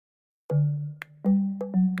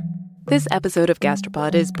This episode of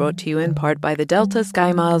Gastropod is brought to you in part by the Delta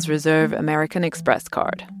SkyMiles Reserve American Express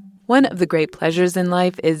card. One of the great pleasures in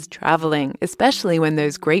life is traveling, especially when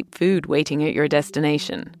there's great food waiting at your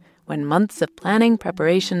destination. When months of planning,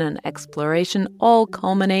 preparation, and exploration all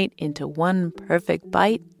culminate into one perfect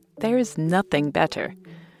bite, there's nothing better.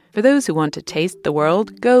 For those who want to taste the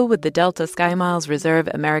world, go with the Delta SkyMiles Reserve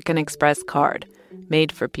American Express card,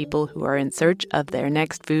 made for people who are in search of their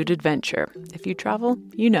next food adventure. If you travel,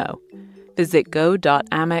 you know. Visit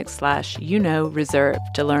go.amex/reserve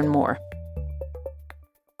to learn more.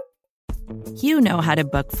 You know how to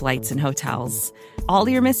book flights and hotels. All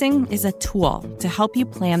you're missing is a tool to help you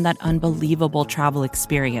plan that unbelievable travel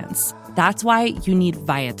experience. That's why you need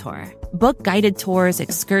Viator. Book guided tours,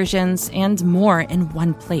 excursions, and more in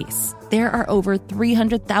one place. There are over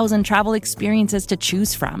 300,000 travel experiences to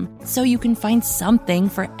choose from, so you can find something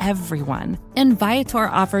for everyone. And Viator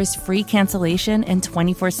offers free cancellation and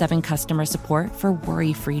 24/7 customer support for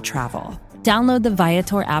worry-free travel. Download the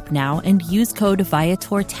Viator app now and use code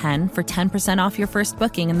Viator10 for 10% off your first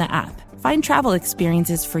booking in the app. Find travel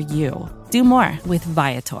experiences for you. Do more with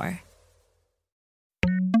Viator.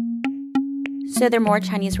 So there are more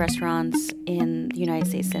Chinese restaurants in the United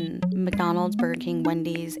States than McDonald's, Burger King,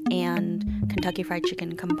 Wendy's, and Kentucky Fried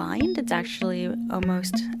Chicken combined. It's actually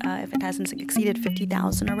almost, if it hasn't exceeded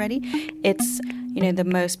 50,000 already, it's, the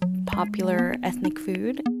most popular ethnic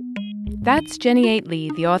food. That's Jenny 8 Lee,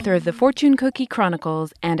 the author of The Fortune Cookie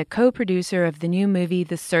Chronicles and a co-producer of the new movie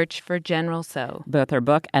The Search for General Tso. Both her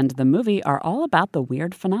book and the movie are all about the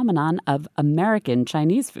weird phenomenon of American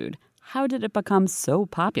Chinese food. How did it become so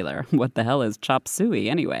popular? What the hell is chop suey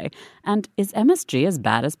anyway? And is MSG as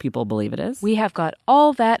bad as people believe it is? We have got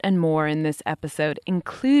all that and more in this episode,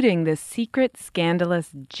 including the secret, scandalous,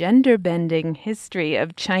 gender-bending history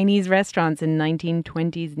of Chinese restaurants in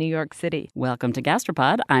 1920s New York City. Welcome to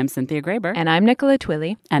Gastropod. I'm Cynthia Graber. And I'm Nicola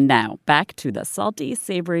Twilley. And now, back to the salty,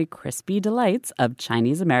 savory, crispy delights of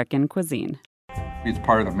Chinese-American cuisine. It's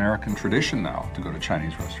part of American tradition now to go to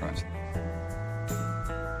Chinese restaurants.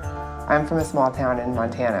 I'm from a small town in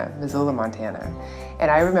Montana, Missoula, Montana.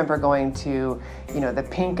 And I remember going to, the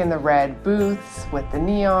pink and the red booths with the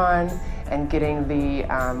neon and getting the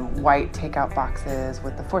white takeout boxes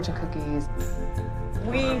with the fortune cookies.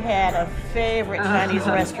 We had a favorite Chinese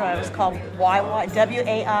restaurant. It was called YY,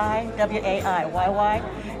 W-A-I,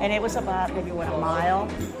 and it was about maybe, a mile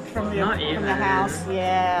from the house.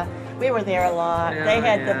 Yeah. We were there a lot. They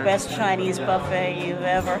had the best Chinese buffet you've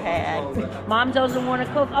ever had. Mom doesn't want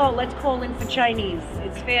to cook. Oh, let's call in for Chinese.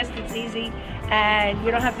 It's fast, it's easy, and you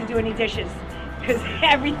don't have to do any dishes because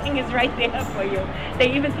everything is right there for you.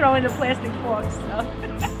 They even throw in the plastic forks. So.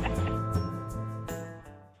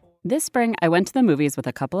 This spring, I went to the movies with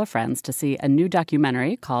a couple of friends to see a new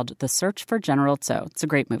documentary called The Search for General Tso. It's a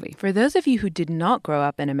great movie. For those of you who did not grow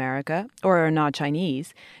up in America or are not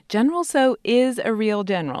Chinese, General Tso is a real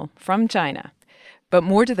general from China. But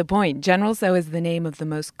more to the point, General Tso is the name of the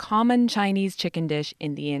most common Chinese chicken dish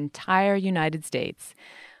in the entire United States.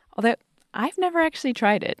 Although I've never actually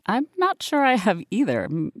tried it. I'm not sure I have either.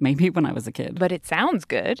 Maybe when I was a kid. But it sounds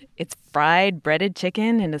good. It's fried, breaded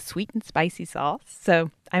chicken in a sweet and spicy sauce. So,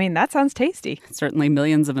 that sounds tasty. Certainly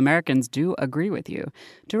millions of Americans do agree with you.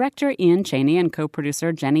 Director Ian Chaney and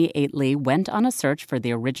co-producer Jenny 8 Lee went on a search for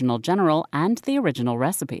the original general and the original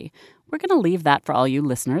recipe. We're going to leave that for all you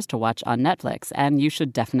listeners to watch on Netflix, and you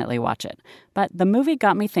should definitely watch it. But the movie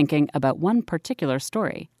got me thinking about one particular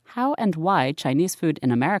story. How and why Chinese food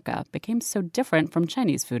in America became so different from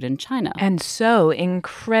Chinese food in China. And so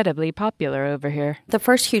incredibly popular over here. The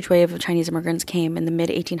first huge wave of Chinese immigrants came in the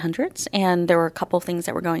mid-1800s, and there were a couple of things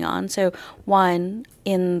that were going on. So one,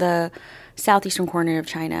 in the southeastern corner of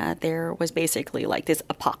China, there was basically like this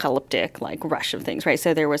apocalyptic rush of things, right?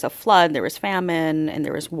 So there was a flood, there was famine, and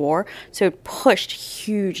there was war. So it pushed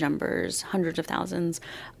huge numbers, hundreds of thousands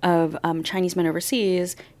of Chinese men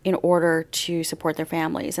overseas in order to support their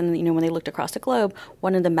families. And, when they looked across the globe,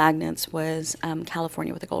 one of the magnets was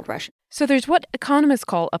California with the gold rush. So there's what economists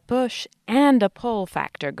call a push and a pull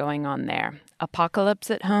factor going on there. Apocalypse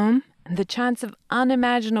at home and the chance of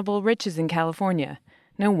unimaginable riches in California.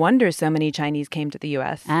 No wonder so many Chinese came to the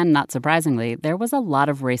U.S. And not surprisingly, there was a lot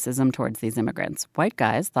of racism towards these immigrants. White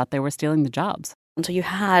guys thought they were stealing the jobs. And so you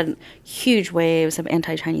had huge waves of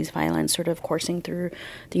anti-Chinese violence sort of coursing through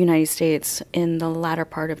the United States in the latter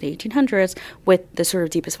part of the 1800s, with the sort of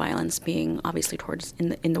deepest violence being obviously towards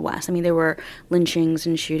in the West. I mean, there were lynchings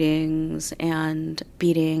and shootings and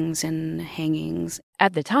beatings and hangings.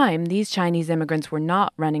 At the time, these Chinese immigrants were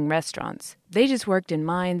not running restaurants. They just worked in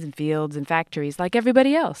mines and fields and factories like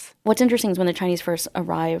everybody else. What's interesting is when the Chinese first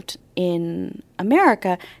arrived in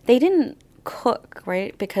America, they didn't cook,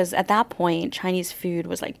 right? Because at that point, Chinese food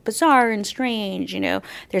was like bizarre and strange.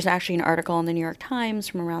 There's actually an article in the New York Times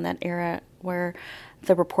from around that era where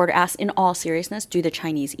the reporter asked, in all seriousness, do the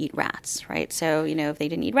Chinese eat rats, right? So, if they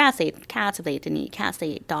didn't eat rats, they ate cats. If they didn't eat cats,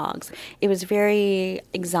 they ate dogs. It was very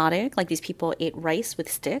exotic. Like, these people ate rice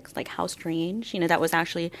with sticks. Like, how strange. That was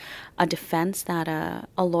actually a defense that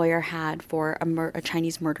a lawyer had for a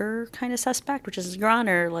Chinese murder kind of suspect, which is, Your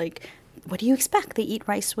Honor, like, what do you expect? They eat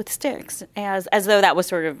rice with sticks, as though that was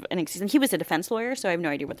sort of an excuse. And he was a defense lawyer, so I have no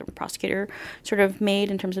idea what the prosecutor sort of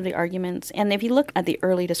made in terms of the arguments. And if you look at the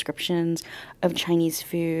early descriptions of Chinese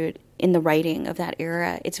food in the writing of that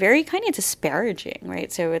era, it's very kind of disparaging,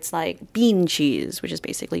 right? So it's like bean cheese, which is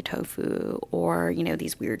basically tofu, or,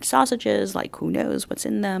 these weird sausages, like who knows what's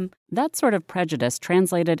in them. That sort of prejudice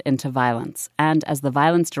translated into violence. And as the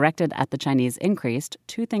violence directed at the Chinese increased,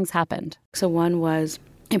 two things happened. So one was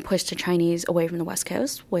it pushed the Chinese away from the West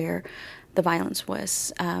Coast, where the violence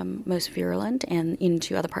was most virulent, and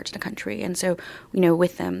into other parts of the country. And so,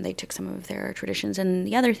 with them, they took some of their traditions. And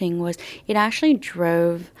the other thing was it actually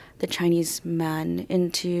drove the Chinese men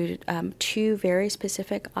into two very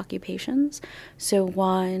specific occupations. So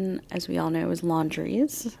one, as we all know, is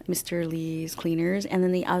laundries, Mr. Lee's cleaners, and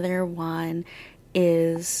then the other one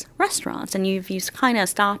is restaurants. And if you kind of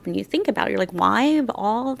stop and you think about it, you're like, why of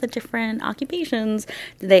all the different occupations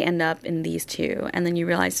did they end up in these two? And then you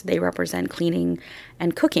realize they represent cleaning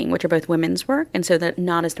and cooking, which are both women's work, and so that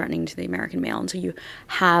not as threatening to the American male. And so you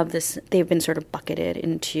have this, they've been sort of bucketed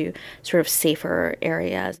into sort of safer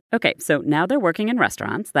areas. Okay, so now they're working in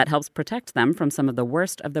restaurants. That helps protect them from some of the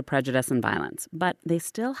worst of the prejudice and violence. But they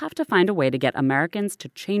still have to find a way to get Americans to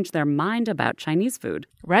change their mind about Chinese food.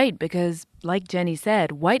 Right, because like Jenny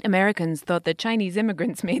said, white Americans thought that Chinese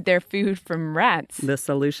immigrants made their food from rats. The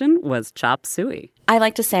solution was chop suey. I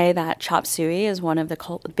like to say that chop suey is one of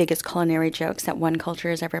the biggest culinary jokes that one culture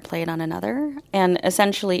has ever played on another. And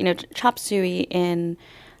essentially, chop suey in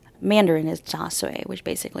Mandarin is jia sui, which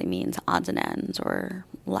basically means odds and ends or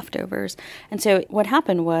leftovers. And so what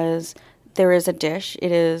happened was there is a dish.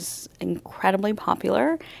 It is incredibly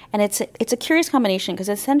popular. And it's a curious combination because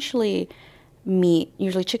essentially meat,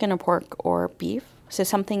 usually chicken or pork or beef, so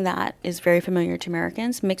something that is very familiar to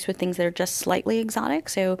Americans, mixed with things that are just slightly exotic,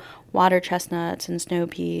 so water chestnuts and snow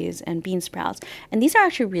peas and bean sprouts. And these are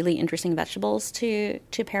actually really interesting vegetables to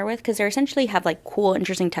pair with because they essentially have like cool,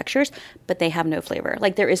 interesting textures, but they have no flavor.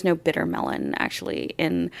 Like there is no bitter melon actually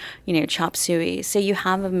in, chop suey. So you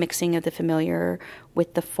have a mixing of the familiar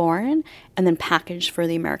with the foreign and then packaged for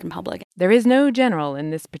the American public. There is no general in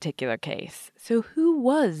this particular case. So who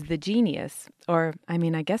was the genius, or I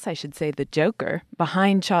guess I should say the joker,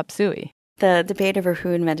 behind chop suey? The debate over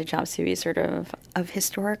who invented chop suey is sort of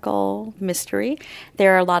historical mystery.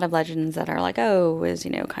 There are a lot of legends that are like, it was,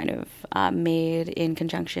 made in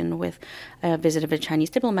conjunction with a visit of a Chinese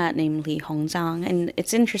diplomat named Li Hongzhang. And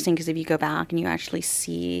it's interesting because if you go back and you actually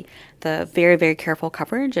see the very, very careful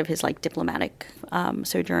coverage of his diplomatic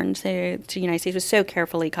sojourn to the United States was so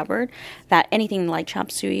carefully covered that anything like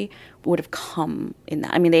chop suey would have come in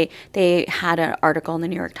that. They had an article in the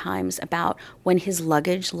New York Times about when his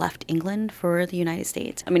luggage left England for the United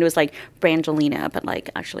States. It was like Brangelina, but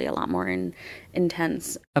actually a lot more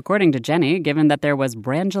intense. According to Jenny, given that there was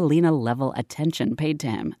Brangelina-level attention paid to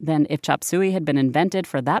him, then if chop suey had been invented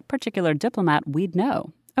for that particular diplomat, we'd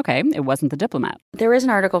know. Okay, it wasn't the diplomat. There is an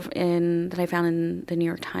article that I found in the New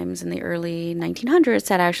York Times in the early 1900s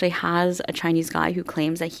that actually has a Chinese guy who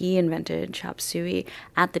claims that he invented chop suey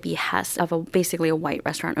at the behest of basically a white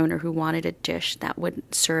restaurant owner who wanted a dish that would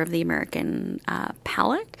serve the American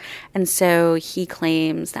palate. And so he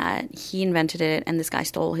claims that he invented it and this guy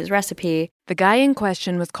stole his recipe. The guy in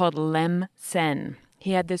question was called Lem Sen.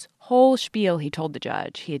 He had this whole spiel he told the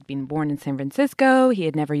judge. He had been born in San Francisco, he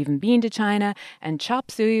had never even been to China, and chop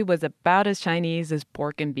suey was about as Chinese as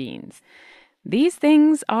pork and beans. These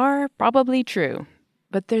things are probably true,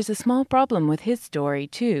 but there's a small problem with his story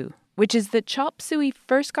too, which is that chop suey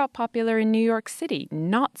first got popular in New York City,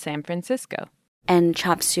 not San Francisco. And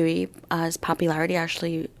chop suey's popularity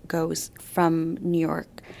actually goes from New York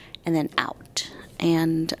and then out.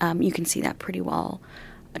 And you can see that pretty well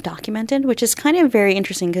documented, which is kind of very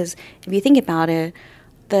interesting because if you think about it,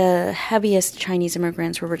 The heaviest Chinese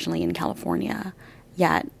immigrants were originally in California,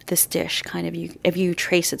 yet this dish kind of, if you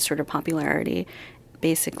trace its sort of popularity,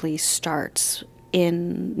 basically starts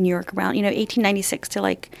in New York around, 1896 to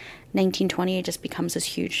like 1920. It just becomes this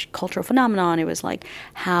huge cultural phenomenon. It was like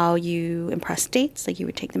how you impress dates, like you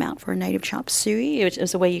would take them out for a night of chop suey. It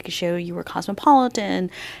was a way you could show you were cosmopolitan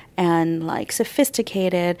and like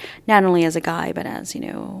sophisticated, not only as a guy, but as,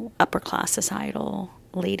 upper class societal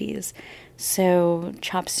ladies. So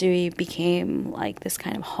chop suey became like this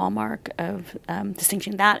kind of hallmark of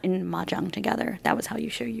distinction. That and mahjong together. That was how you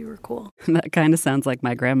show you were cool. That kind of sounds like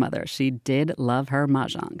my grandmother. She did love her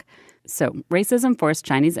mahjong. So racism forced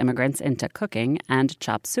Chinese immigrants into cooking, and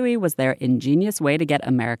chop suey was their ingenious way to get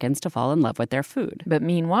Americans to fall in love with their food. But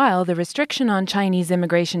meanwhile, the restriction on Chinese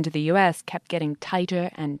immigration to the U.S. kept getting tighter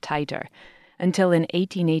and tighter, until in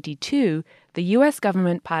 1882, the U.S.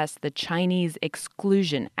 government passed the Chinese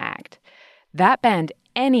Exclusion Act. That banned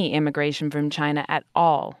any immigration from China at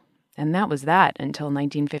all. And that was that until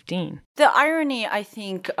 1915. The irony, I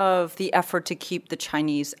think, of the effort to keep the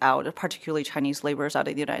Chinese out, particularly Chinese laborers out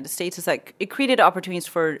of the United States, is that it created opportunities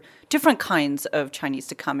for different kinds of Chinese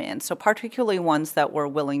to come in. So particularly ones that were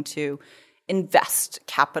willing to invest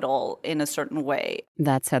capital in a certain way.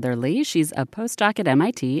 That's Heather Lee. She's a postdoc at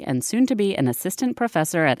MIT and soon to be an assistant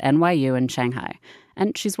professor at NYU in Shanghai.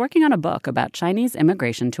 And she's working on a book about Chinese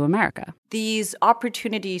immigration to America. These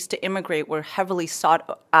opportunities to immigrate were heavily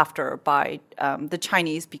sought after by the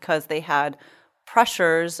Chinese because they had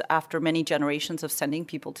pressures after many generations of sending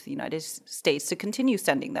people to the United States to continue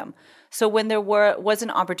sending them. So when there was an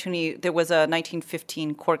opportunity, there was a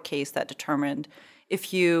 1915 court case that determined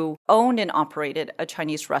if you owned and operated a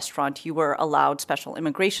Chinese restaurant, you were allowed special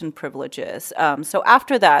immigration privileges. So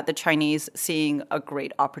after that, the Chinese, seeing a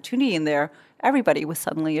great opportunity in there, everybody was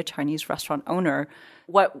suddenly a Chinese restaurant owner.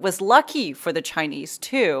 What was lucky for the Chinese,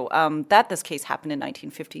 too, that this case happened in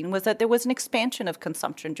 1915, was that there was an expansion of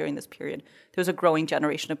consumption during this period. There was a growing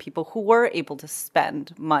generation of people who were able to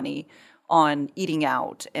spend money on eating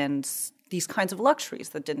out and these kinds of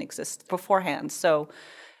luxuries that didn't exist beforehand. So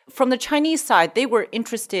from the Chinese side, they were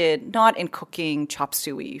interested not in cooking chop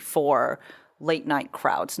suey for late-night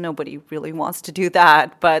crowds. Nobody really wants to do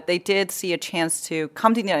that. But they did see a chance to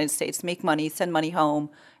come to the United States, make money, send money home,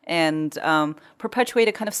 and perpetuate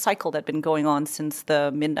a kind of cycle that had been going on since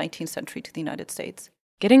the mid-19th century to the United States.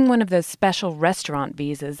 Getting one of those special restaurant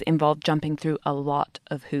visas involved jumping through a lot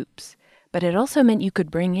of hoops. But it also meant you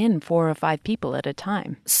could bring in 4 or 5 people at a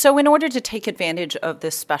time. So in order to take advantage of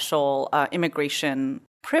this special immigration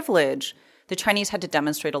privilege, the Chinese had to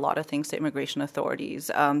demonstrate a lot of things to immigration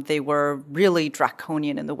authorities. They were really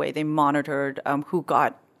draconian in the way they monitored who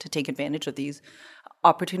got to take advantage of these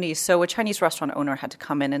opportunities. So a Chinese restaurant owner had to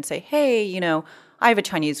come in and say, hey, I have a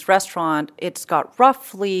Chinese restaurant. It's got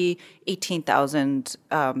roughly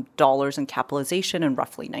 $18,000 in capitalization in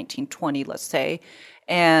roughly 1920, let's say.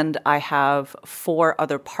 And I have 4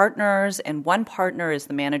 other partners, and one partner is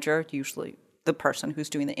the manager, usually the person who's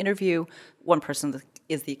doing the interview. One person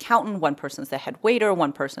is the accountant, one person is the head waiter,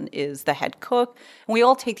 one person is the head cook. And we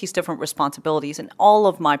all take these different responsibilities, and all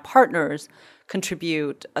of my partners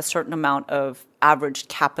contribute a certain amount of averaged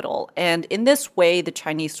capital. And in this way, the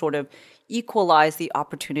Chinese sort of equalize the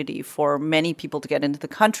opportunity for many people to get into the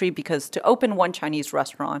country, because to open one Chinese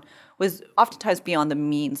restaurant was oftentimes beyond the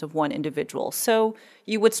means of one individual. So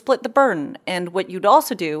you would split the burden. And what you'd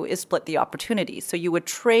also do is split the opportunity. So you would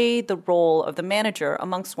trade the role of the manager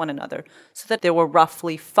amongst one another, so that there were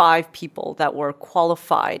roughly 5 people that were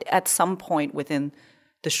qualified at some point within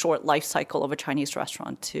the short life cycle of a Chinese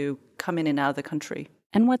restaurant to come in and out of the country.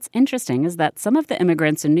 And what's interesting is that some of the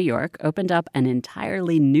immigrants in New York opened up an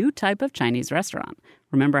entirely new type of Chinese restaurant.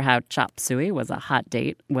 Remember how chop suey was a hot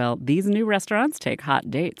date? Well, these new restaurants take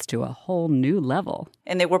hot dates to a whole new level.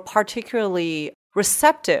 And they were particularly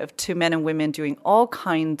receptive to men and women doing all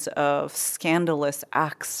kinds of scandalous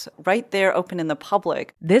acts right there open in the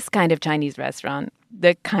public. This kind of Chinese restaurant,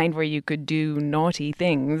 the kind where you could do naughty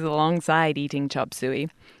things alongside eating chop suey,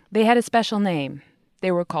 they had a special name.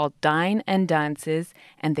 They were called Dine and Dances,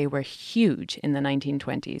 and they were huge in the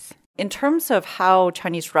 1920s. In terms of how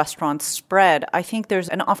Chinese restaurants spread, I think there's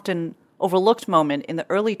an often overlooked moment in the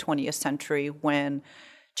early 20th century when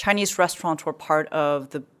Chinese restaurants were part of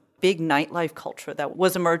the big nightlife culture that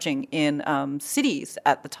was emerging in cities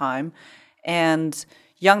at the time. And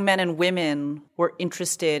young men and women were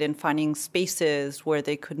interested in finding spaces where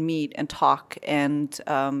they could meet and talk and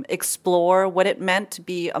explore what it meant to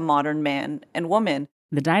be a modern man and woman.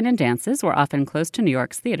 The Dine and Dances were often close to New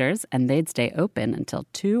York's theaters, and they'd stay open until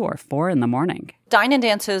 2 or 4 in the morning. Dine and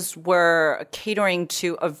Dances were catering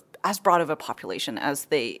to as broad of a population as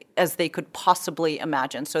they could possibly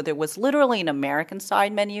imagine. So there was literally an American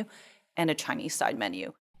side menu and a Chinese side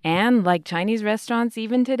menu. And like Chinese restaurants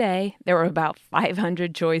even today, there were about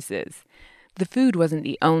 500 choices. The food wasn't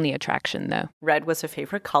the only attraction, though. Red was a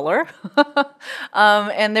favorite color.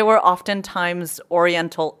 And there were oftentimes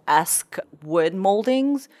Oriental-esque wood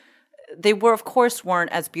moldings. They of course,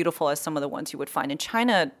 weren't as beautiful as some of the ones you would find in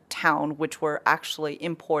Chinatown, which were actually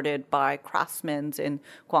imported by craftsmen in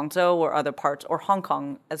Guangzhou or other parts, or Hong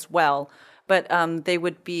Kong as well. But there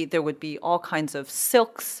would be all kinds of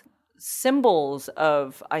silks, symbols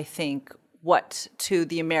of, I think, what to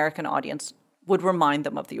the American audience would remind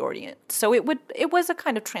them of the Orient. So it was a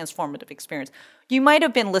kind of transformative experience. You might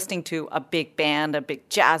have been listening to a big band, a big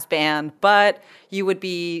jazz band, but you would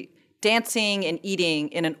be dancing and eating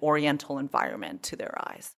in an Oriental environment to their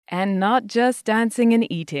eyes. And not just dancing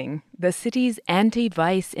and eating. The city's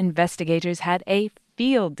anti-vice investigators had a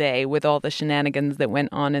field day with all the shenanigans that went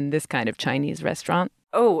on in this kind of Chinese restaurant.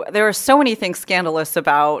 Oh, there are so many things scandalous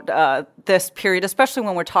about this period, especially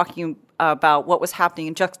when we're talking about what was happening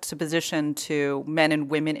in juxtaposition to men and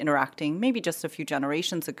women interacting maybe just a few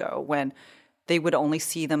generations ago, when they would only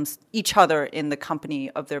see each other in the company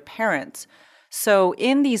of their parents. So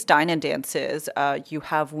in these dine-in dances, you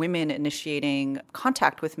have women initiating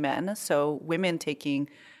contact with men, so women taking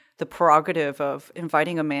the prerogative of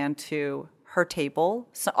inviting a man to her table,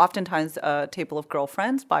 so oftentimes a table of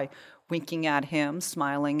girlfriends, by winking at him,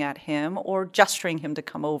 smiling at him, or gesturing him to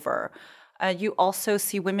come over. You also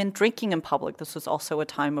see women drinking in public. This was also a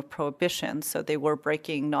time of prohibition, so they were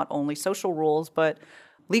breaking not only social rules, but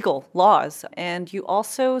legal laws. And you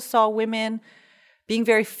also saw women being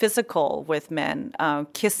very physical with men,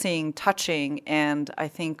 kissing, touching. And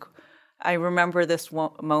I remember this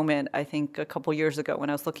moment, I think a couple years ago, when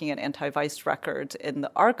I was looking at anti-vice records in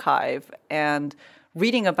the archive and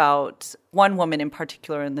reading about one woman in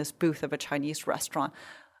particular in this booth of a Chinese restaurant,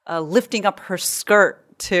 lifting up her skirt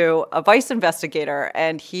to a vice investigator,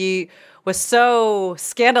 and he was so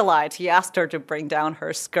scandalized, he asked her to bring down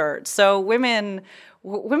her skirt. So women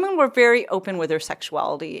were very open with their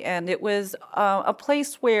sexuality, and it was a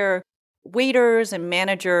place where waiters and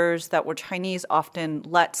managers that were Chinese often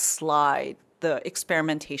let slide the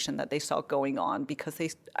experimentation that they saw going on, because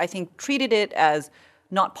they, I think, treated it as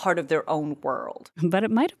not part of their own world. But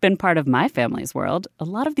it might have been part of my family's world. A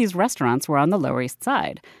lot of these restaurants were on the Lower East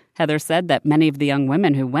Side. Heather said that many of the young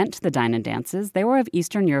women who went to the dine-in dances, they were of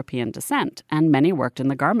Eastern European descent, and many worked in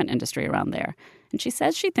the garment industry around there. And she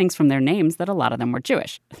says she thinks from their names that a lot of them were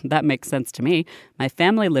Jewish. That makes sense to me. My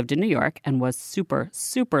family lived in New York and was super,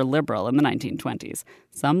 super liberal in the 1920s.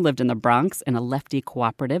 Some lived in the Bronx in a lefty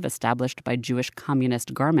cooperative established by Jewish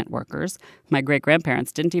communist garment workers. My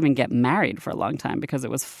great-grandparents didn't even get married for a long time because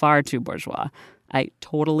it was far too bourgeois. I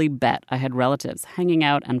totally bet I had relatives hanging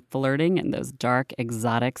out and flirting in those dark,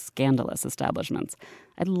 exotic, scandalous establishments.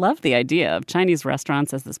 I love the idea of Chinese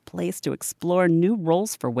restaurants as this place to explore new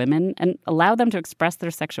roles for women and allow them to express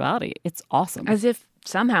their sexuality. It's awesome. As if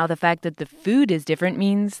somehow the fact that the food is different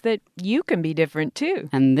means that you can be different too.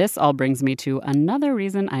 And this all brings me to another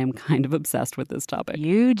reason I am kind of obsessed with this topic.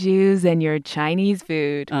 You Jews and your Chinese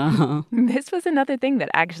food. Uh-huh. This was another thing that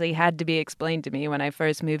actually had to be explained to me when I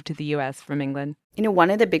first moved to the U.S. from England. You know,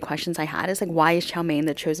 one of the big questions I had is, like, why is chow mein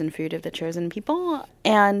the chosen food of the chosen people?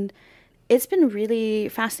 And it's been really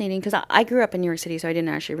fascinating because I grew up in New York City, so I didn't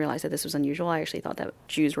actually realize that this was unusual. I actually thought that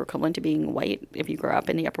Jews were equivalent to being white if you grew up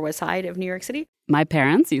in the Upper West Side of New York City. My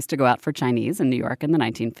parents used to go out for Chinese in New York in the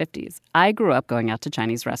 1950s. I grew up going out to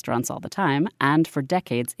Chinese restaurants all the time, and for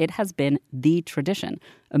decades, it has been the tradition.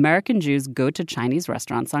 American Jews go to Chinese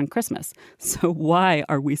restaurants on Christmas. So why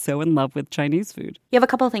are we so in love with Chinese food? You have a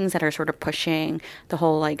couple of things that are sort of pushing the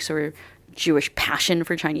whole, like, sort of Jewish passion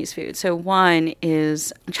for Chinese food. So one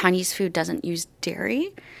is Chinese food doesn't use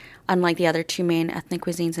dairy, unlike the other two main ethnic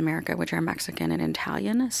cuisines in America, which are Mexican and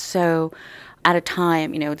Italian. So at a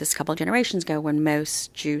time, you know, this couple of generations ago, when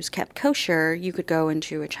most Jews kept kosher, you could go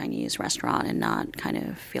into a Chinese restaurant and not kind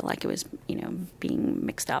of feel like it was, you know, being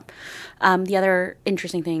mixed up. The other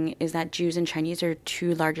interesting thing is that Jews and Chinese are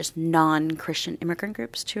two largest non-Christian immigrant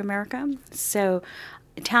groups to America. So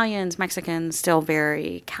Italians, Mexicans, still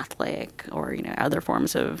very Catholic or, you know, other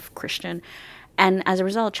forms of Christian. And as a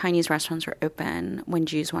result, Chinese restaurants were open when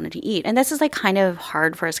Jews wanted to eat. And this is, like, kind of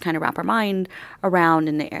hard for us to kind of wrap our mind around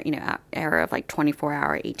in the, you know, era of, like,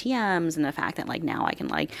 24-hour ATMs and the fact that, like, now I can,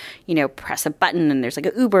 like, you know, press a button and there's, like,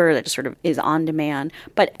 an Uber that just sort of is on demand.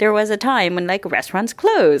 But there was a time when, like, restaurants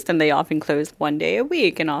closed, and they often closed one day a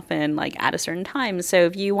week and often, like, at a certain time. So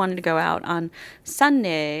if you wanted to go out on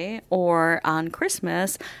Sunday or on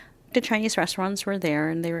Christmas, The Chinese restaurants were there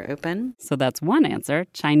and they were open. So that's one answer.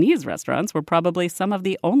 Chinese restaurants were probably some of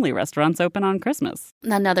the only restaurants open on Christmas.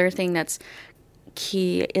 Another thing that's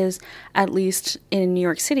key is, at least in New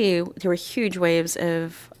York City, there were huge waves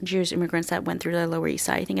of Jewish immigrants that went through the Lower East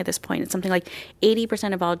Side. I think at this point it's something like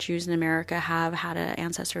 80% of all Jews in America have had an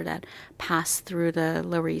ancestor that passed through the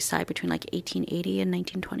Lower East Side between like 1880 and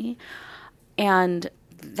 1920. And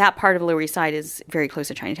that part of the Lower East Side is very close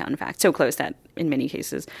to Chinatown, in fact, so close that in many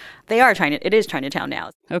cases it is Chinatown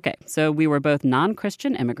now. Okay, so we were both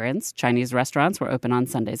non-Christian immigrants. Chinese restaurants were open on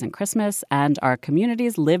Sundays and Christmas, and our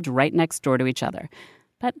communities lived right next door to each other.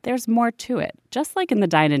 But there's more to it. Just like in the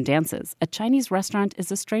dine-in dances, a Chinese restaurant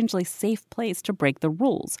is a strangely safe place to break the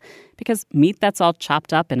rules. Because meat that's all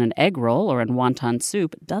chopped up in an egg roll or in wonton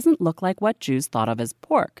soup doesn't look like what Jews thought of as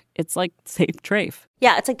pork. It's like safe trafe.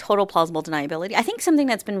 Yeah, it's like total plausible deniability. I think something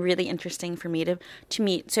that's been really interesting for me to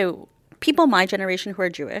meet, so people my generation who are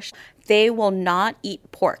Jewish, they will not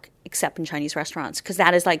eat pork except in Chinese restaurants because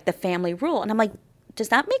that is like the family rule. And I'm like, does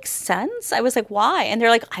that make sense? I was like, why? And they're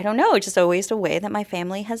like, I don't know. It's just always the way that my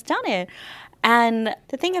family has done it. And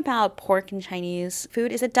the thing about pork in Chinese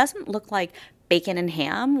food is it doesn't look like bacon and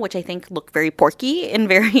ham, which I think look very porky and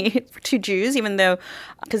very to Jews, even though,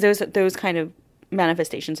 because those kind of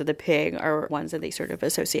manifestations of the pig are ones that they sort of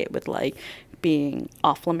associate with like being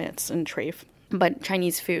off limits and treif. But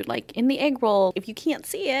Chinese food, like in the egg roll, if you can't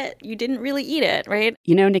see it, you didn't really eat it, right?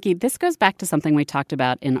 You know, Nikki, this goes back to something we talked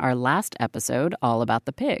about in our last episode, All About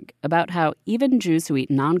the Pig, about how even Jews who eat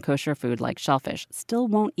non-kosher food like shellfish still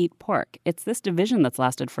won't eat pork. It's this division that's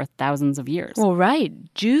lasted for thousands of years. Well, right.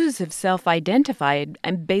 Jews have self-identified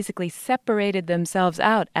and basically separated themselves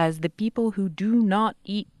out as the people who do not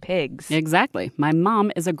eat pigs. Exactly. My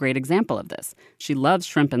mom is a great example of this. She loves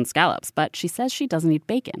shrimp and scallops, but she says she doesn't eat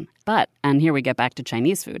bacon. But, and here we get back to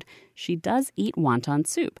Chinese food, she does eat wonton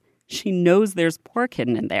soup. She knows there's pork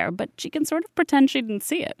hidden in there, but she can sort of pretend she didn't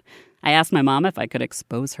see it. I asked my mom if I could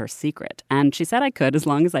expose her secret, and she said I could as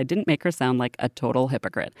long as I didn't make her sound like a total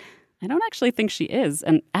hypocrite. I don't actually think she is,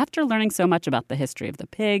 and after learning so much about the history of the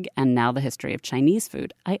pig and now the history of Chinese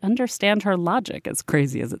food, I understand her logic, as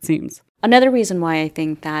crazy as it seems. Another reason why I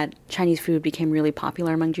think that Chinese food became really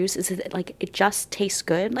popular among Jews is that like it just tastes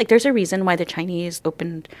good. Like there's a reason why the Chinese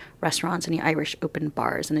opened restaurants and the Irish opened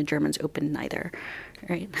bars and the Germans opened neither,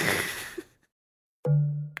 right?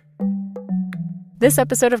 This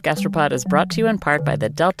episode of Gastropod is brought to you in part by the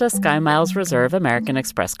Delta SkyMiles Reserve American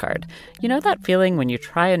Express card. You know that feeling when you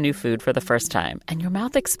try a new food for the first time and your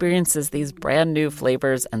mouth experiences these brand new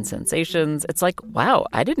flavors and sensations? It's like, wow,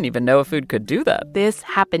 I didn't even know a food could do that. This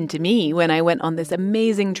happened to me when I went on this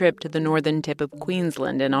amazing trip to the northern tip of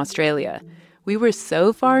Queensland in Australia. We were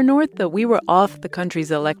so far north that we were off the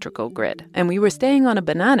country's electrical grid, and we were staying on a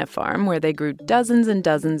banana farm where they grew dozens and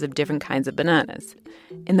dozens of different kinds of bananas.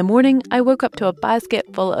 In the morning, I woke up to a basket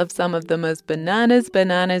full of some of the most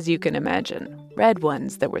bananas you can imagine. Red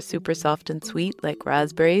ones that were super soft and sweet like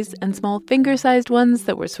raspberries, and small finger-sized ones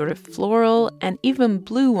that were sort of floral, and even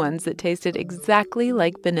blue ones that tasted exactly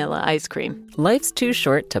like vanilla ice cream. Life's too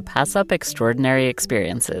short to pass up extraordinary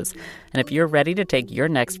experiences. And if you're ready to take your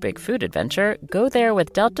next big food adventure, go there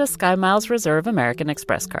with Delta SkyMiles Reserve American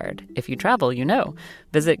Express card. If you travel, you know.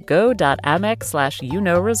 Visit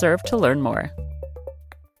go.amex/reserve to learn more.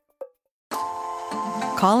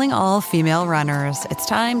 Calling all female runners, it's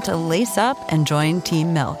time to lace up and join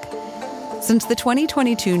Team Milk. Since the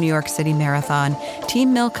 2022 New York City Marathon,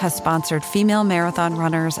 Team Milk has sponsored female marathon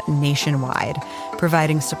runners nationwide,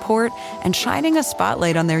 providing support and shining a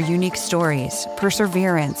spotlight on their unique stories,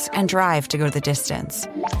 perseverance, and drive to go the distance.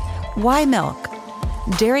 Why milk?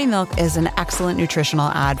 Dairy milk is an excellent nutritional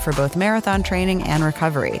add for both marathon training and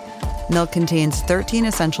recovery. Milk contains 13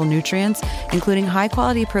 essential nutrients, including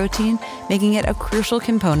high-quality protein, making it a crucial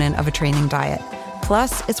component of a training diet.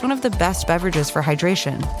 Plus, it's one of the best beverages for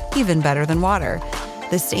hydration, even better than water.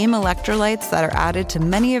 The same electrolytes that are added to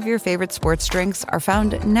many of your favorite sports drinks are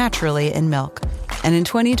found naturally in milk. And in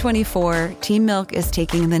 2024, Team Milk is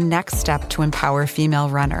taking the next step to empower female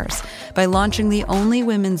runners by launching the only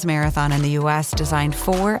women's marathon in the U.S. designed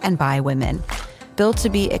for and by women. Built to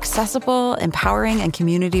be accessible, empowering, and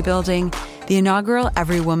community building, the inaugural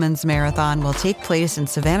Every Woman's Marathon will take place in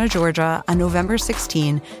Savannah, Georgia on November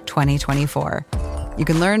 16, 2024. You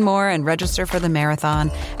can learn more and register for the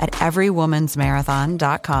marathon at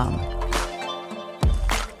everywomansmarathon.com.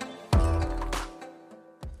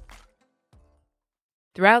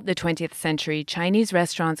 Throughout the 20th century, Chinese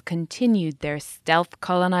restaurants continued their stealth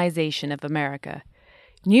colonization of America.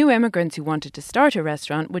 New immigrants who wanted to start a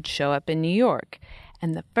restaurant would show up in New York,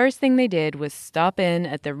 And the first thing they did was stop in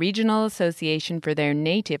at the Regional Association for their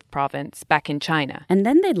native province back in China. And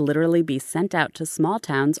then they'd literally be sent out to small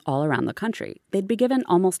towns all around the country. They'd be given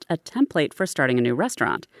almost a template for starting a new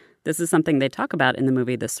restaurant. This is something they talk about in the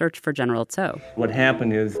movie The Search for General Tso. What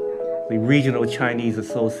happened is the Regional Chinese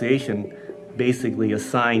Association basically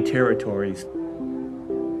assigned territories.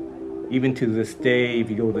 Even to this day, if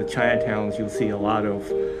you go to Chinatowns, you'll see a lot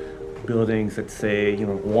of buildings that say,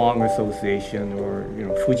 Wang Association or,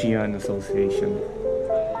 Fujian Association.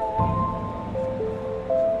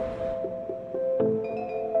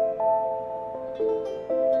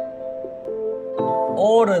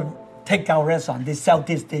 All the takeout restaurants, they sell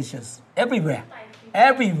these dishes everywhere.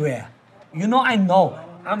 I know.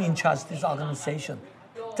 I'm in charge of this organization.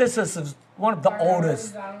 This is one of the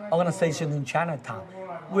oldest organizations in Chinatown.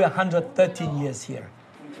 We're 113 years here.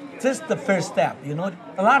 This is the first step,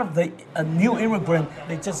 A lot of the new immigrants,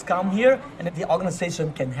 they just come here and the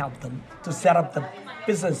organization can help them to set up the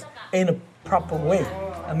business in a proper way.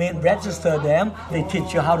 Register them, they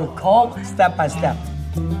teach you how to cook step by step.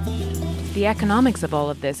 The economics of all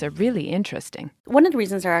of this are really interesting. One of the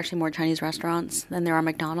reasons there are actually more Chinese restaurants than there are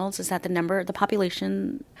McDonald's is that the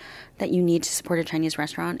population that you need to support a Chinese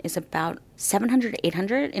restaurant is about 700 to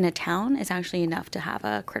 800 in a town is actually enough to have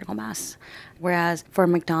a critical mass. Whereas for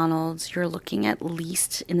McDonald's, you're looking at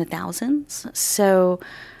least in the thousands. So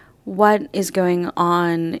what is going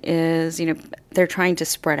on is, they're trying to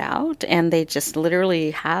spread out and they just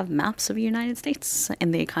literally have maps of the United States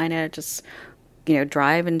and they kind of just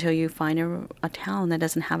drive until you find a town that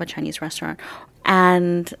doesn't have a Chinese restaurant.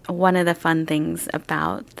 And one of the fun things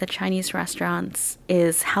about the Chinese restaurants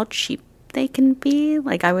is how cheap they can be.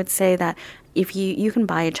 Like, I would say that if you can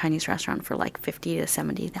buy a Chinese restaurant for like $50,000 to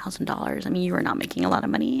 $70,000, you are not making a lot of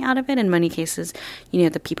money out of it. In many cases, the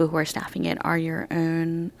people who are staffing it are your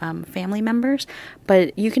own family members.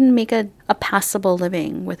 But you can make a passable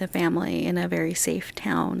living with a family in a very safe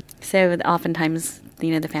town. So oftentimes,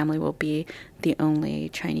 the family will be the only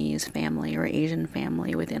Chinese family or Asian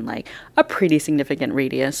family within like a pretty significant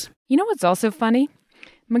radius. You know what's also funny?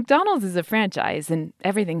 McDonald's is a franchise and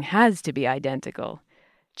everything has to be identical.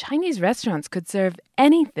 Chinese restaurants could serve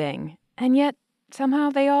anything, and yet somehow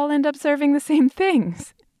they all end up serving the same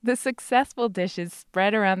things. The successful dishes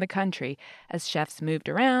spread around the country as chefs moved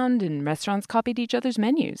around and restaurants copied each other's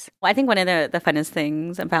menus. Well, I think one of the funnest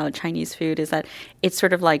things about Chinese food is that it's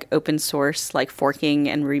sort of like open source, like forking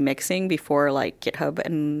and remixing before like GitHub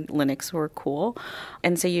and Linux were cool.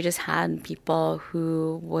 And so you just had people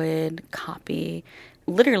who would copy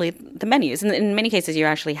literally the menus. And in many cases, you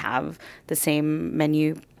actually have the same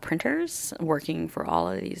menu printers working for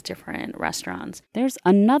all of these different restaurants. There's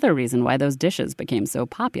another reason why those dishes became so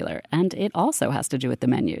popular, and it also has to do with the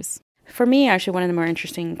menus. For me, actually, one of the more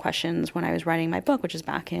interesting questions when I was writing my book, which is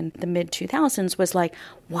back in the mid-2000s, was like,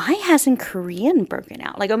 why hasn't Korean broken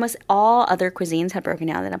out? Like almost all other cuisines had broken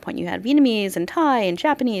out. At that point, you had Vietnamese and Thai and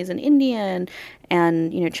Japanese and Indian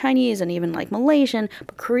and Chinese and even like Malaysian,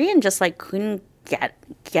 but Korean just like couldn't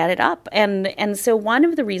get it up. And so one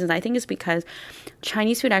of the reasons I think is because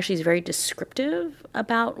Chinese food actually is very descriptive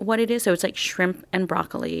about what it is. So it's like shrimp and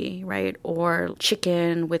broccoli, right? Or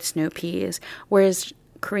chicken with snow peas. Whereas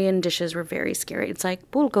Korean dishes were very scary. It's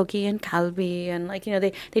like bulgogi and kalbi and like,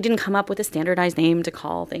 they didn't come up with a standardized name to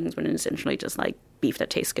call things when it's essentially just like beef that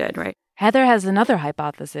tastes good, right? Heather has another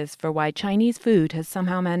hypothesis for why Chinese food has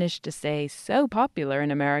somehow managed to stay so popular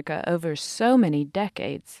in America over so many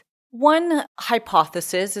decades. One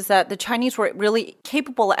hypothesis is that the Chinese were really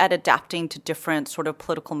capable at adapting to different sort of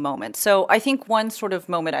political moments. So I think one sort of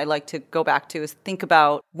moment I like to go back to is think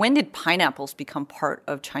about when did pineapples become part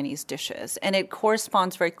of Chinese dishes? And it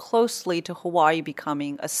corresponds very closely to Hawaii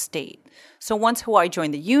becoming a state. So once Hawaii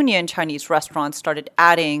joined the Union, Chinese restaurants started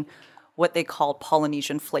adding what they called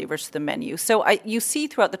Polynesian flavors to the menu. So you see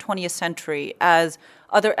throughout the 20th century as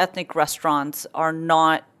other ethnic restaurants are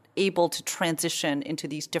not able to transition into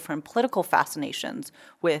these different political fascinations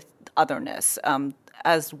with otherness,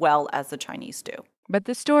 as well as the Chinese do. But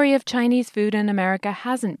the story of Chinese food in America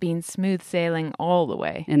hasn't been smooth sailing all the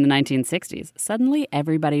way. In the 1960s, suddenly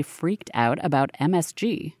everybody freaked out about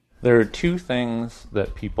MSG. There are two things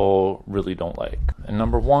that people really don't like. And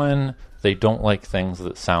number one, they don't like things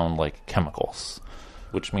that sound like chemicals,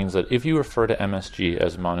 which means that if you refer to MSG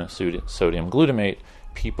as monosodium glutamate,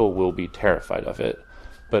 people will be terrified of it.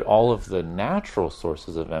 But all of the natural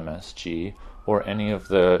sources of MSG, or any of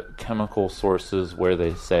the chemical sources where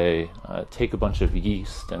they say, take a bunch of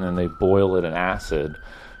yeast and then they boil it in acid,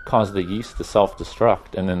 cause the yeast to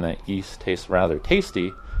self-destruct, and then that yeast tastes rather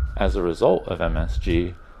tasty as a result of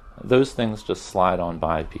MSG, those things just slide on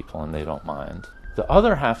by people and they don't mind. The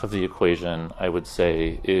other half of the equation, I would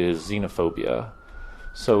say, is xenophobia.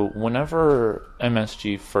 So whenever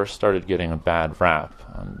MSG first started getting a bad rap,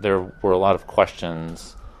 there were a lot of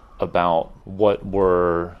questions about what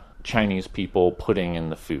were Chinese people putting in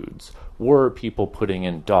the foods. Were people putting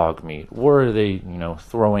in dog meat? Were they,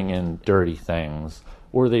 throwing in dirty things?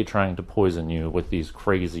 Were they trying to poison you with these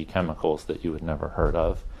crazy chemicals that you had never heard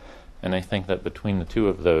of? And I think that between the two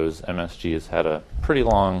of those, MSG has had a pretty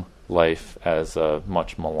long life as a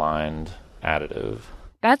much maligned additive.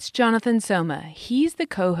 That's Jonathan Soma. He's the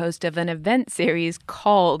co-host of an event series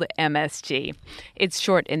called MSG. It's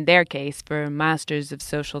short in their case for Masters of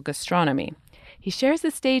Social Gastronomy. He shares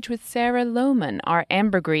the stage with Sarah Lohman, our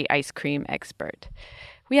ambergris ice cream expert.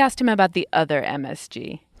 We asked him about the other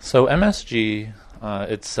MSG. So MSG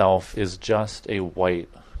itself is just a white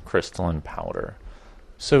crystalline powder.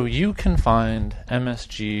 So you can find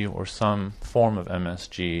MSG or some form of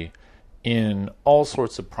MSG in all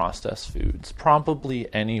sorts of processed foods.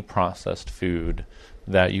 Probably any processed food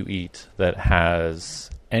that you eat that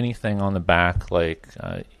has anything on the back like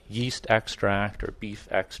yeast extract or beef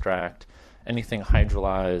extract, anything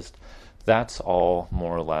hydrolyzed, that's all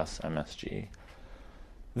more or less MSG.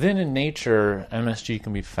 Then in nature, MSG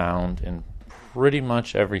can be found in pretty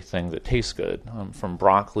much everything that tastes good, from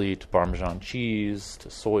broccoli to Parmesan cheese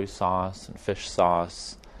to soy sauce and fish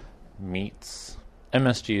sauce, meats.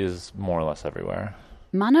 MSG is more or less everywhere.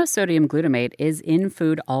 Monosodium glutamate is in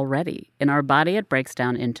food already. In our body, it breaks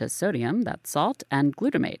down into sodium, that's salt, and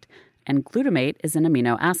glutamate. And glutamate is an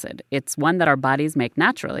amino acid. It's one that our bodies make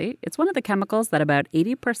naturally. It's one of the chemicals that about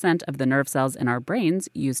 80% of the nerve cells in our brains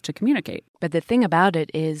use to communicate. But the thing about it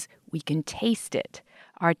is we can taste it.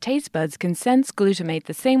 Our taste buds can sense glutamate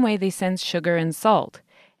the same way they sense sugar and salt.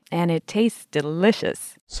 And it tastes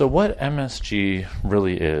delicious. So what MSG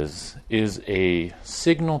really is a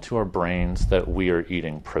signal to our brains that we are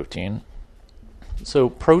eating protein. So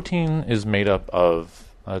protein is made up of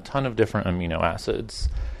a ton of different amino acids,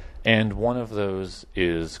 and one of those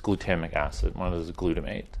is glutamic acid, one of those is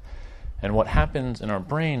glutamate. And what happens in our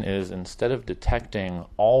brain is instead of detecting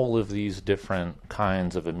all of these different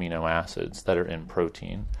kinds of amino acids that are in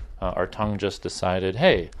protein, our tongue just decided,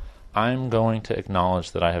 hey, I'm going to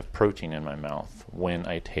acknowledge that I have protein in my mouth when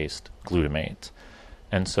I taste glutamate.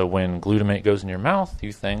 And so when glutamate goes in your mouth,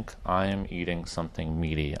 you think, I am eating something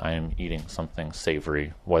meaty, I am eating something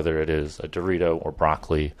savory, whether it is a Dorito or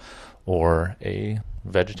broccoli or a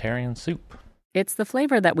vegetarian soup. It's the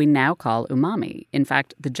flavor that we now call umami. In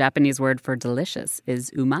fact, the Japanese word for delicious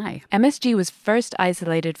is umai. MSG was first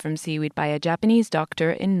isolated from seaweed by a Japanese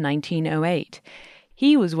doctor in 1908.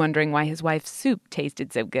 He was wondering why his wife's soup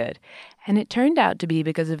tasted so good, and it turned out to be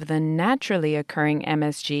because of the naturally occurring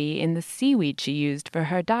MSG in the seaweed she used for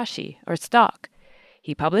her dashi, or stock.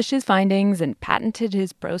 He published his findings and patented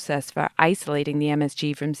his process for isolating the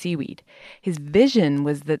MSG from seaweed. His vision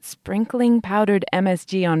was that sprinkling powdered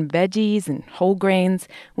MSG on veggies and whole grains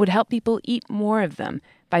would help people eat more of them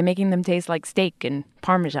by making them taste like steak and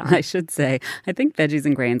Parmesan. I should say, I think veggies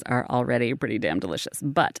and grains are already pretty damn delicious,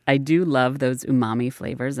 but I do love those umami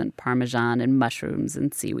flavors and Parmesan and mushrooms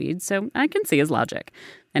and seaweed, so I can see his logic.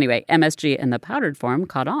 Anyway, MSG in the powdered form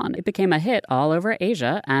caught on. It became a hit all over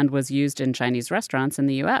Asia and was used in Chinese restaurants in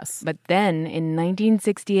the U.S. But then, in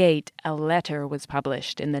 1968, a letter was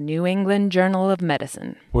published in the New England Journal of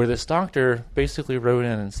Medicine, where this doctor basically wrote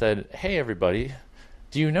in and said, hey, everybody,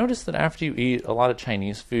 do you notice that after you eat a lot of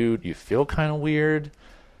Chinese food, you feel kind of weird?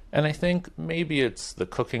 And I think maybe it's the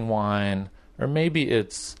cooking wine, or maybe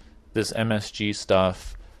it's this MSG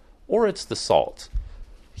stuff, or it's the salt.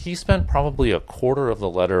 He spent probably a quarter of the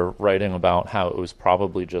letter writing about how it was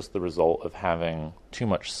probably just the result of having too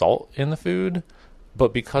much salt in the food.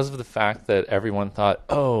 But because of the fact that everyone thought,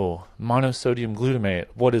 oh, monosodium glutamate,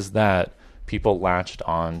 what is that? People latched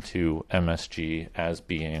on to MSG as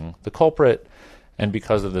being the culprit. And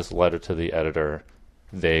because of this letter to the editor,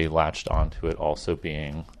 they latched onto it also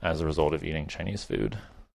being as a result of eating Chinese food.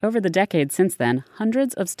 Over the decades since then,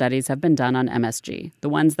 hundreds of studies have been done on MSG. The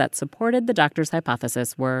ones that supported the doctor's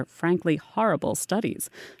hypothesis were, frankly, horrible studies.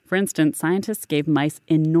 For instance, scientists gave mice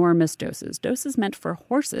enormous doses meant for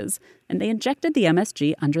horses, and they injected the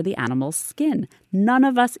MSG under the animal's skin. None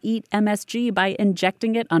of us eat MSG by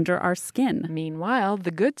injecting it under our skin. Meanwhile,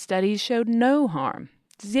 the good studies showed no harm.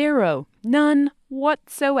 Zero. None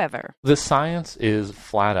whatsoever. The science is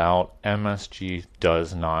flat out, MSG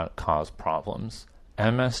does not cause problems.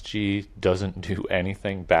 MSG doesn't do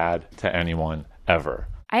anything bad to anyone, ever.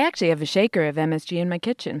 I actually have a shaker of MSG in my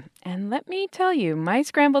kitchen. And let me tell you, my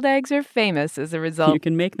scrambled eggs are famous as a result. You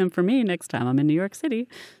can make them for me next time I'm in New York City.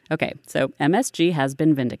 Okay, so MSG has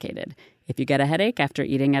been vindicated. If you get a headache after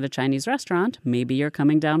eating at a Chinese restaurant, maybe you're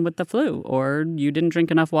coming down with the flu, or you didn't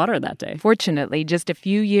drink enough water that day. Fortunately, just a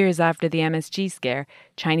few years after the MSG scare,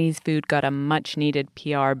 Chinese food got a much-needed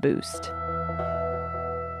PR boost.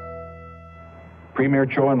 Premier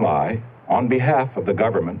Zhou Enlai, on behalf of the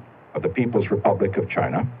government of the People's Republic of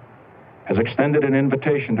China, has extended an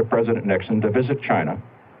invitation to President Nixon to visit China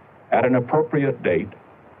at an appropriate date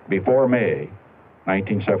before May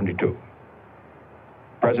 1972.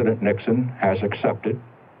 President Nixon has accepted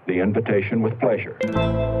the invitation with pleasure.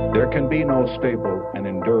 There can be no stable and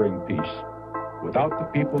enduring peace without the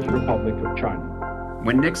People's Republic of China.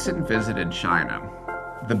 When Nixon visited China,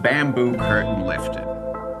 the bamboo curtain lifted.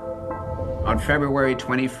 On February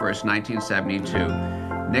 21st, 1972,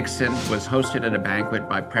 Nixon was hosted at a banquet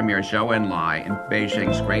by Premier Zhou Enlai in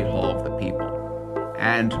Beijing's Great Hall of the People.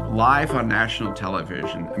 And live on national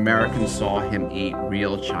television, Americans saw him eat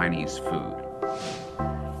real Chinese food.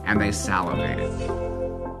 And they salivated.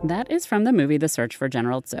 That is from the movie The Search for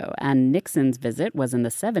General Tso, and Nixon's visit was in the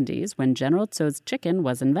 70s when General Tso's chicken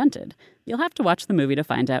was invented. You'll have to watch the movie to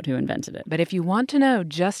find out who invented it. But if you want to know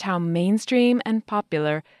just how mainstream and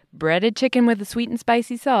popular breaded chicken with a sweet and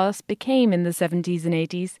spicy sauce became in the 70s and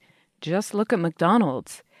 80s, just look at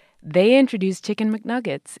McDonald's. They introduced Chicken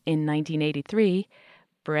McNuggets in 1983,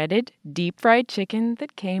 breaded, deep-fried chicken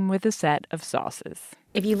that came with a set of sauces.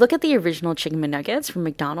 If you look at the original Chicken McNuggets from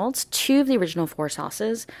McDonald's, 2 of the original 4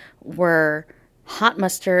 sauces were hot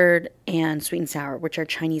mustard and sweet and sour, which are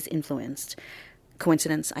Chinese influenced.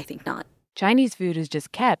 Coincidence? I think not. Chinese food is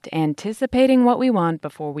just kept anticipating what we want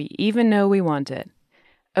before we even know we want it.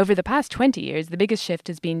 Over the past 20 years, the biggest shift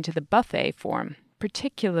has been to the buffet form,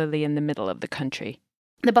 particularly in the middle of the country.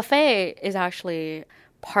 The buffet is actually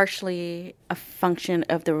partially a function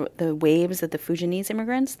of the waves of the Fujianese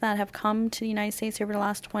immigrants that have come to the United States over the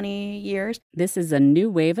last 20 years. This is a new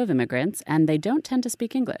wave of immigrants, and they don't tend to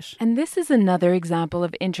speak English. And this is another example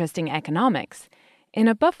of interesting economics. In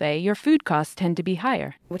a buffet, your food costs tend to be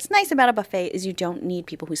higher. What's nice about a buffet is you don't need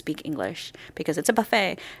people who speak English because it's a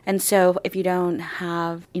buffet. And so if you don't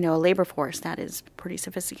have, a labor force that is pretty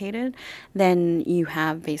sophisticated, then you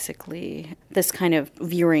have basically this kind of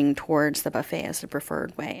veering towards the buffet as the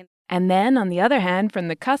preferred way. And then, on the other hand, from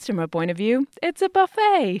the customer point of view, it's a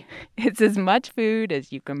buffet. It's as much food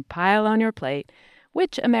as you can pile on your plate,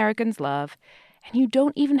 which Americans love. And you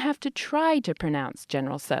don't even have to try to pronounce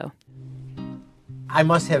General Tso. I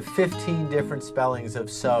must have 15 different spellings of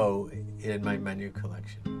so in my menu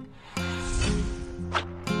collection.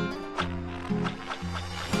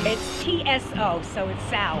 It's T-S-O, so it's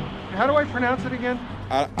Sao. How do I pronounce it again?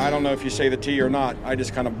 I don't know if you say the T or not. I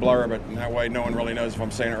just kind of blurb it, and that way no one really knows if I'm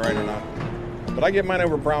saying it right or not. But I get mine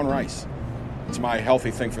over brown rice. It's my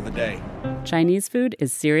healthy thing for the day. Chinese food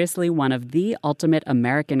is seriously one of the ultimate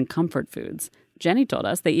American comfort foods. Jenny told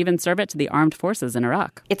us they even serve it to the armed forces in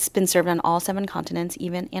Iraq. It's been served on all 7 continents,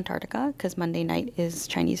 even Antarctica, because Monday night is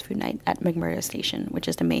Chinese food night at McMurdo Station, which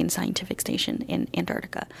is the main scientific station in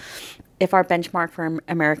Antarctica. If our benchmark for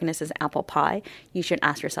Americanness is apple pie, you should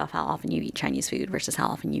ask yourself how often you eat Chinese food versus how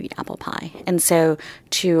often you eat apple pie. And so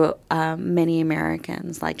to many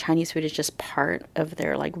Americans, Chinese food is just part of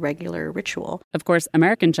their regular ritual. Of course,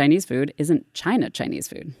 American Chinese food isn't China Chinese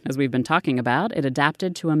food. As we've been talking about, it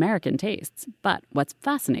adapted to American tastes. But what's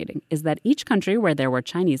fascinating is that each country where there were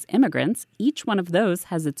Chinese immigrants, each one of those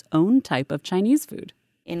has its own type of Chinese food.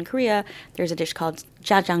 In Korea, there's a dish called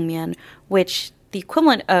jjajangmyeon, which the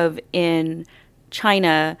equivalent of in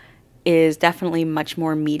China is definitely much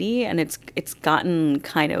more meaty, and it's gotten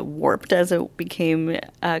kind of warped as it became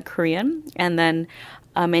Korean. And then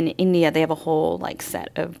in India, they have a whole set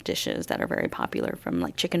of dishes that are very popular,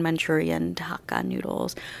 from chicken Manchurian to Hakka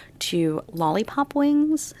noodles to lollipop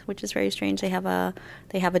wings, which is very strange. They have a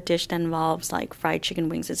dish that involves fried chicken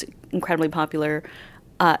wings. It's incredibly popular.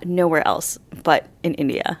 Nowhere else but in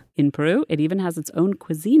India. In Peru, it even has its own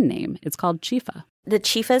cuisine name. It's called chifa. The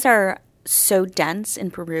chifas are so dense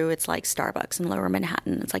in Peru. It's like Starbucks in Lower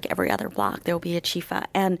Manhattan. It's every other block there will be a chifa.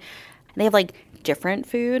 And they have different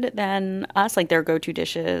food than us. Their go-to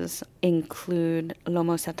dishes include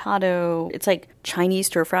lomo saltado. It's Chinese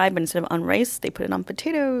stir-fried, but instead of on rice, they put it on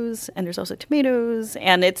potatoes, and there's also tomatoes,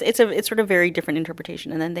 and it's sort of very different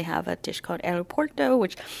interpretation. And then they have a dish called aeropuerto,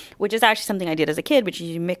 which is actually something I did as a kid, which is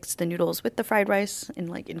you mix the noodles with the fried rice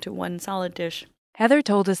into one solid dish. Heather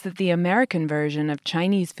told us that the American version of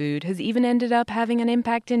Chinese food has even ended up having an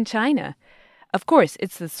impact in China. Of course,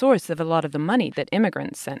 it's the source of a lot of the money that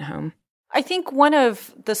immigrants sent home. I think one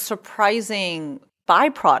of the surprising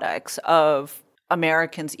byproducts of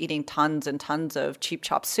Americans eating tons and tons of cheap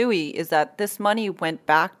chop suey is that this money went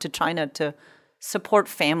back to China to support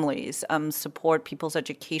families, support people's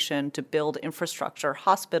education, to build infrastructure,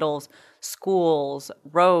 hospitals, schools,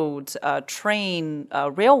 roads, train,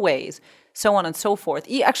 railways, so on and so forth.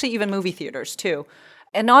 Actually, even movie theaters, too.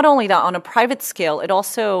 And not only that, on a private scale, it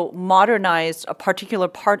also modernized a particular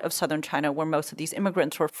part of southern China where most of these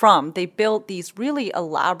immigrants were from. They built these really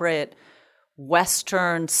elaborate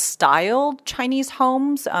Western-styled Chinese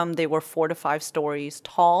homes. They were 4 to 5 stories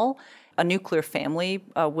tall. A nuclear family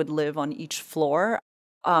would live on each floor.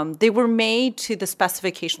 They were made to the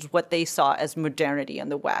specifications, what they saw as modernity in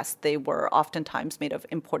the West. They were oftentimes made of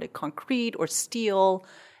imported concrete or steel.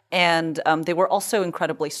 And they were also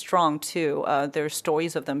incredibly strong, too. There are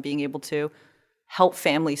stories of them being able to help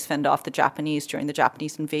families fend off the Japanese during the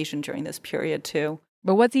Japanese invasion during this period, too.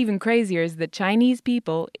 But what's even crazier is that Chinese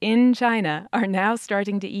people in China are now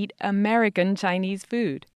starting to eat American Chinese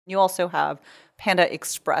food. You also have Panda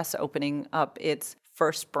Express opening up its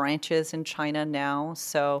first branches in China now.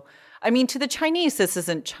 So, I mean, to the Chinese, this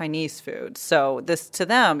isn't Chinese food. So this, to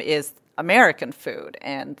them, is American food,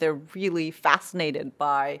 and they're really fascinated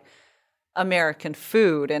by American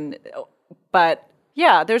food. But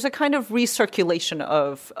yeah, there's a kind of recirculation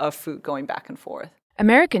of food going back and forth.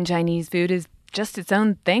 American Chinese food is just its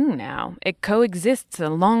own thing now. It coexists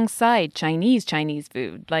alongside Chinese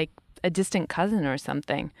food, like a distant cousin or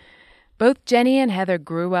something. Both Jenny and Heather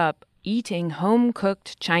grew up eating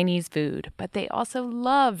home-cooked Chinese food, but they also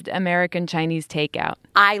loved American Chinese takeout.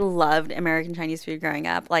 I loved American Chinese food growing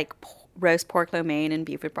up. Like roast pork lo mein and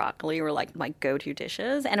beef with broccoli were like my go-to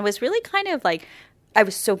dishes. And it was really kind of like, I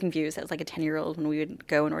was so confused as like a 10-year-old when we would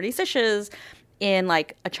go and order these dishes in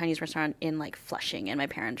like a Chinese restaurant in like Flushing. And my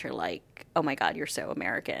parents are like, oh my God, you're so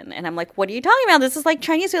American. And I'm like, what are you talking about? This is like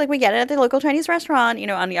Chinese food. Like we get it at the local Chinese restaurant, you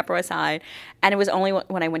know, on the Upper West Side. And it was only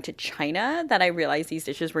when I went to China that I realized these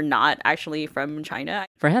dishes were not actually from China.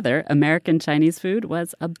 For Heather, American Chinese food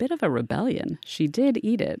was a bit of a rebellion. She did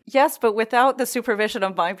eat it. Yes, but without the supervision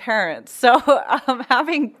of my parents. So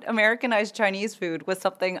having Americanized Chinese food was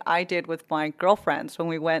something I did with my girlfriends when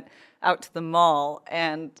we went out to the mall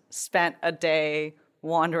and spent a day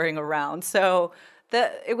wandering around. So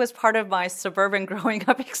it was part of my suburban growing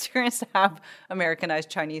up experience to have Americanized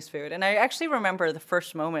Chinese food. And I actually remember the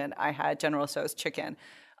first moment I had General Tso's chicken.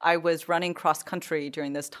 I was running cross country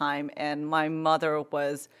during this time, and my mother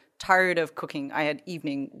was tired of cooking. I had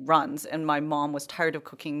evening runs, and my mom was tired of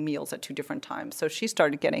cooking meals at 2 different times. So she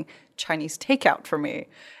started getting Chinese takeout for me.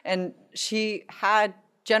 And she had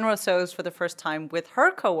General Tso's for the first time with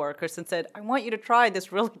her coworkers and said, I want you to try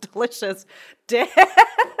this really delicious dish.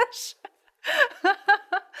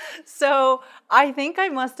 So I think I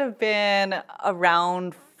must have been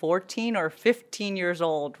around 14 or 15 years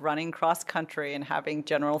old running cross country and having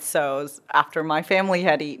General Tso's after my family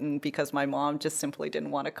had eaten because my mom just simply didn't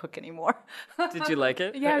want to cook anymore. Did you like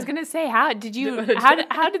it? Yeah, I was going to say, how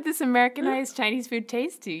did this Americanized Chinese food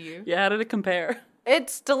taste to you? Yeah, how did it compare?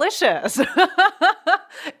 It's delicious.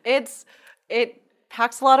 It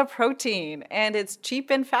packs a lot of protein, and it's cheap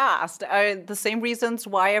and fast. The same reasons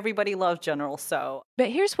why everybody loves General Tso. But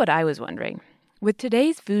here's what I was wondering. With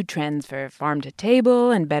today's food trends for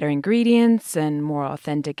farm-to-table and better ingredients and more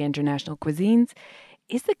authentic international cuisines,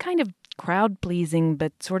 is the kind of crowd-pleasing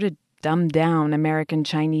but sort of dumbed-down American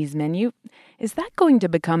Chinese menu, is that going to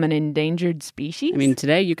become an endangered species? I mean,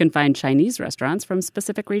 today you can find Chinese restaurants from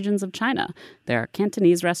specific regions of China. There are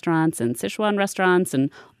Cantonese restaurants and Sichuan restaurants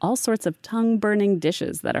and all sorts of tongue-burning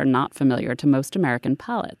dishes that are not familiar to most American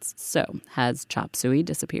palates. So, has chop suey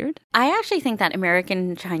disappeared? I actually think that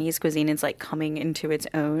American Chinese cuisine is like coming into its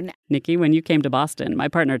own. Nikki, when you came to Boston, my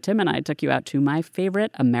partner Tim and I took you out to my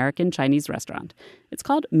favorite American Chinese restaurant. It's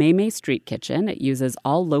called Mei Mei Street Kitchen. It uses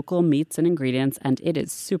all local meats and ingredients, and it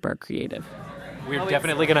is super creative. We're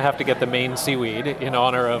definitely going to have to get the Maine seaweed in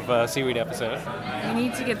honor of Seaweed episode. We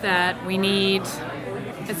need to get that.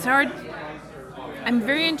 It's hard. I'm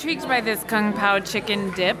very intrigued by this Kung Pao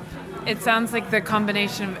chicken dip. It sounds like the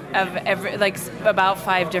combination of about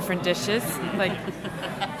 5 different dishes. Like,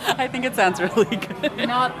 I think it sounds really good.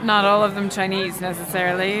 Not all of them Chinese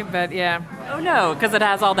necessarily, but yeah. Oh no, because it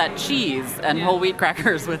has all that cheese and whole wheat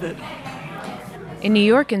crackers with it. In New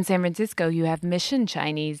York and San Francisco, you have Mission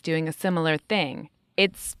Chinese doing a similar thing.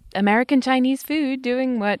 It's American Chinese food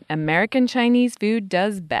doing what American Chinese food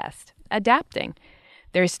does best, adapting.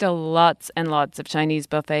 There's still lots and lots of Chinese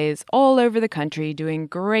buffets all over the country doing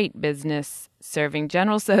great business, serving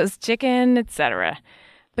General Tso's chicken, etc.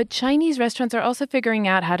 But Chinese restaurants are also figuring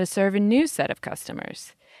out how to serve a new set of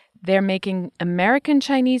customers. They're making American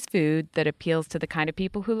Chinese food that appeals to the kind of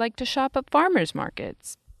people who like to shop at farmers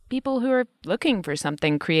markets, people who are looking for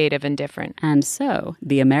something creative and different. And so,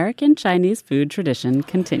 the American Chinese food tradition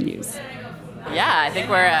continues. Yeah, I think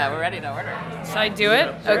we're ready to order. Should I do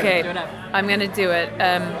it? Sure. Okay, I'm going to do it.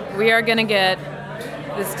 We are going to get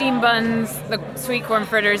the steamed buns, the sweet corn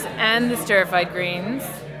fritters, and the stir-fried greens.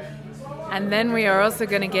 And then we are also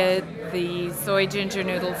going to get the soy ginger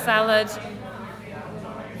noodle salad,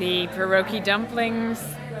 the pierogi dumplings,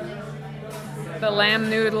 the lamb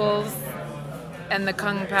noodles, and the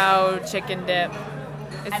kung pao chicken dip.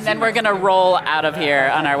 And then we're going to roll out of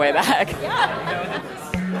here on our way back.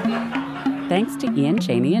 Thanks to Ian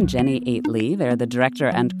Chaney and Jenny 8 Lee. They're the director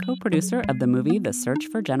and co-producer of the movie The Search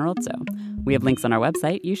for General Tso. We have links on our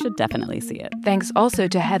website. You should definitely see it. Thanks also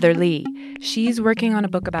to Heather Lee. She's working on a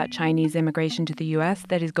book about Chinese immigration to the U.S.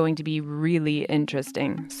 that is going to be really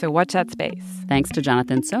interesting. So watch that space. Thanks to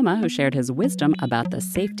Jonathan Soma, who shared his wisdom about the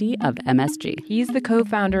safety of MSG. He's the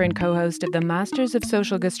co-founder and co-host of the Masters of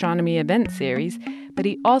Social Gastronomy event series, but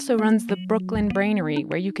he also runs the Brooklyn Brainery,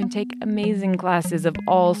 where you can take amazing classes of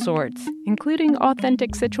all sorts, including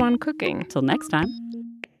authentic Sichuan cooking. Till next time.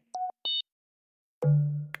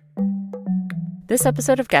 This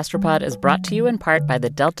episode of Gastropod is brought to you in part by the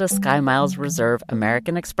Delta SkyMiles Reserve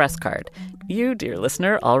American Express card. You, dear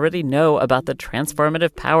listener, already know about the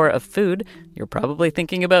transformative power of food. You're probably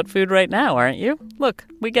thinking about food right now, aren't you? Look,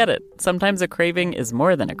 we get it. Sometimes a craving is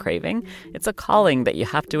more than a craving. It's a calling that you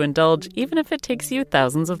have to indulge, even if it takes you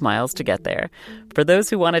thousands of miles to get there. For those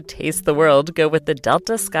who want to taste the world, go with the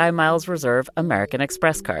Delta SkyMiles Reserve American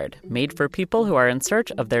Express card, made for people who are in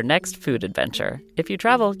search of their next food adventure. If you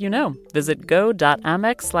travel, you know. Visit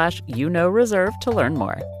go.amex/reserve to learn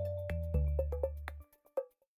more.